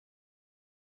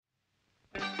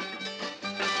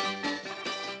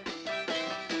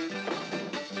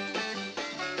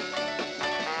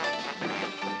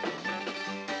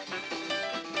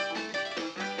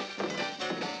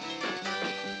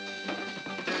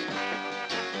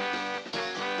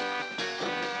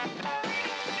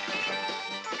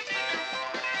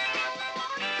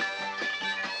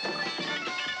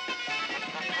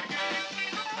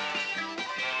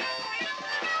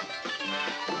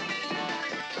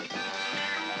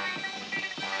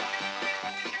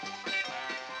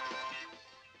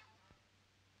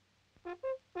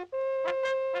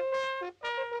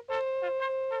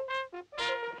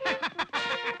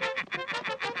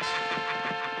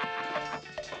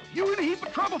You in a heap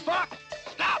of trouble, Fox.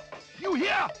 Stop! You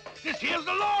here? This here's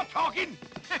the law talking.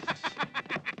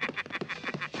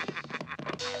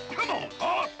 Come on,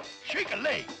 boss. Shake a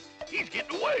leg. He's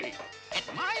getting away. At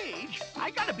my age,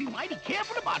 I gotta be mighty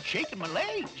careful about shaking my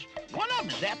legs. One of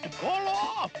them's apt to fall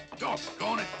off.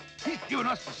 Doggone it. He's giving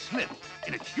us the slip,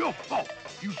 and it's your fault,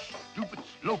 you stupid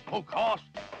slowpoke horse.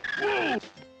 Whoa!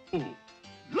 Oh.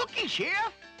 Looky,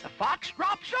 Sheriff. The fox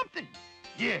dropped something.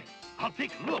 Yeah, I'll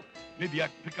take a look. Maybe I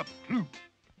can pick up a clue.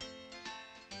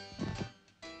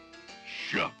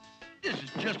 Shucks. This is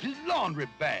just his laundry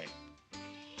bag.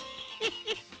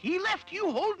 He left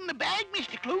you holding the bag,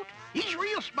 Mr. Kloot. He's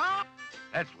real smart.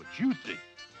 That's what you think.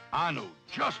 I know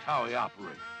just how he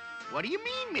operates. What do you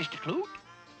mean, Mr. Kloot?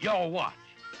 Y'all watch.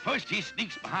 First he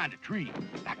sneaks behind a tree,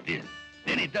 like this.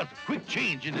 Then he does a quick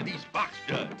change into these fox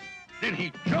duds. Then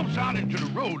he jumps out into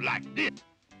the road like this.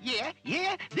 Yeah,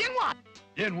 then what?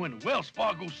 Then when the Wells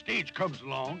Fargo stage comes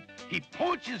along, he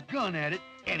points his gun at it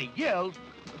and he yells,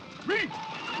 "Reach!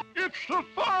 It's the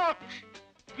fox!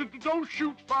 Don't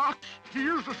shoot, Fox. He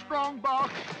is a strong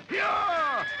box.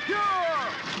 Yeah! Yeah!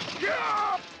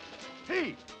 Yeah!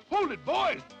 Hey, hold it,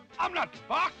 boys. I'm not the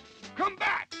fox. Come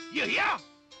back. You hear?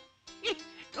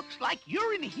 Looks like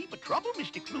you're in a heap of trouble,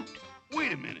 Mr. Kloot.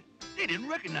 Wait a minute. They didn't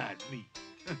recognize me.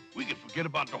 We can forget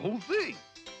about the whole thing.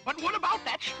 But what about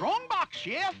that strong box,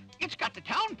 Sheriff? It's got the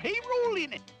town payroll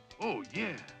in it. Oh,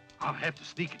 yeah. I'll have to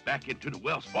sneak it back into the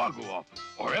Wells Fargo office,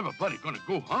 or everybody's gonna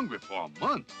go hungry for a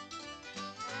month.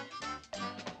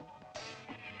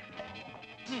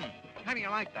 How do you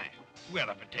like that? Well,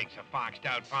 if it takes a foxed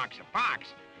out fox a fox,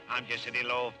 I'm just a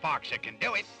little old fox that can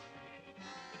do it.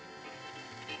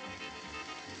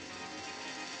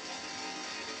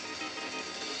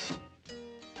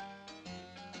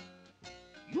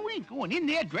 You ain't going in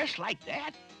there dressed like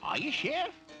that, are you,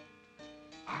 Sheriff?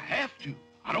 I have to.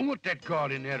 I don't want that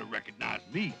guard in there to recognize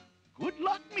me. Good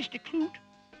luck, Mr. Kloot.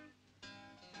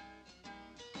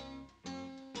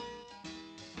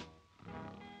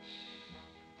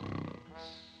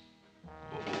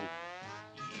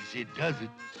 Easy does it.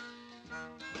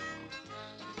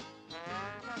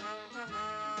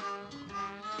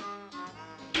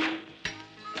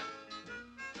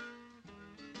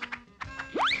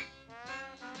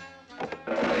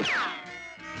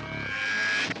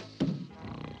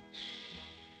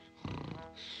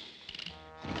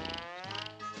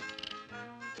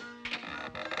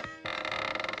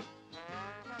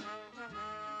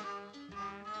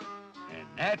 And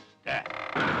that's that.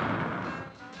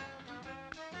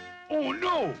 Oh,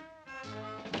 no!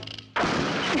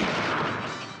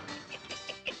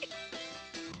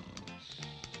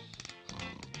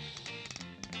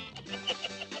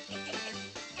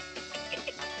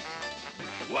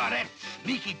 Why, that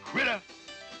sneaky critter!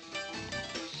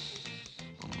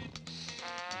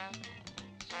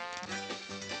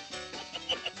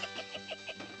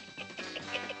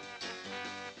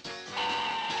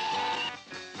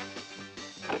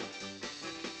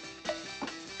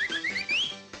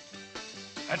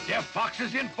 That there fox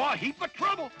is in for a heap of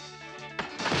trouble.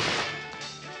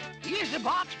 Here's the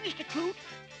box, Mr. Kloot.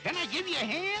 Can I give you a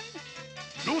hand?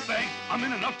 No thanks. I'm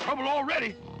in enough trouble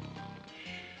already.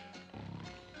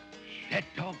 That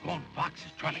doggone fox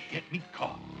is trying to get me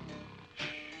caught.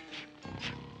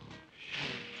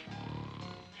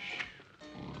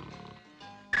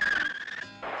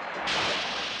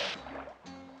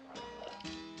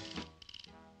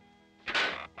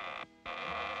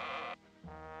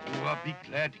 Oh, I'll be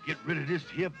glad to get rid of this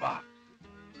here box.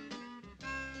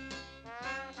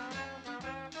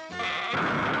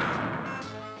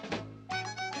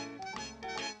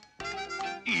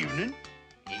 Evening.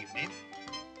 Evening.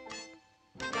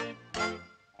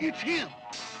 It's him.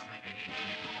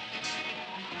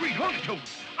 Great hunting toad.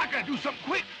 I gotta do something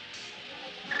quick.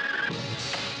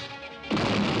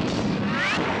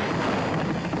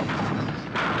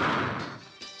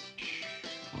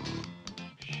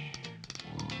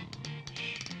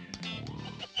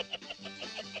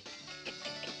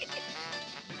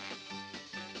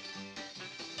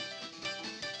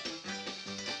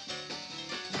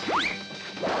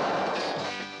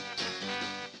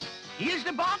 Here's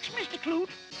the box, Mr. Kloot.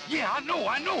 Yeah, I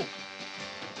know.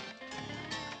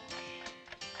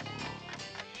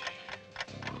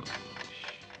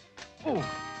 Oh,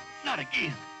 not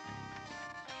again.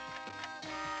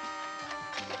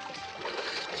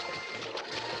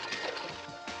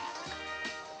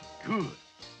 Good.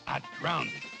 I drowned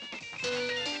it.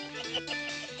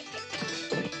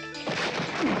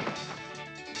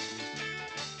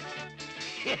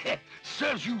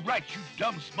 Serves you right, you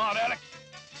dumb smart aleck.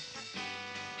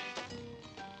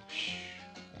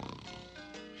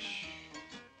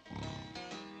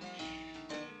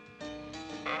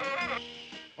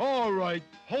 right.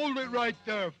 Hold it right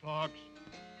there, Fox.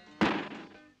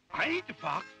 I ain't the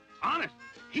fox. Honest,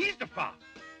 he's the fox.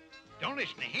 Don't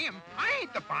listen to him. I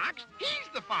ain't the fox. He's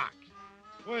the fox.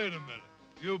 Wait a minute.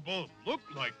 You both look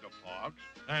like the fox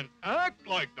and act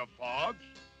like the fox.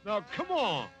 Now, come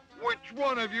on. Which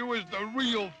one of you is the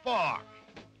real fox?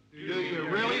 Do you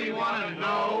really want to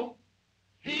know?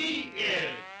 He is.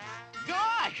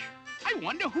 Gosh, I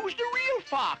wonder who's the real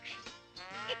fox.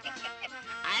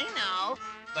 I know,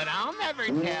 but I'll never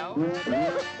tell.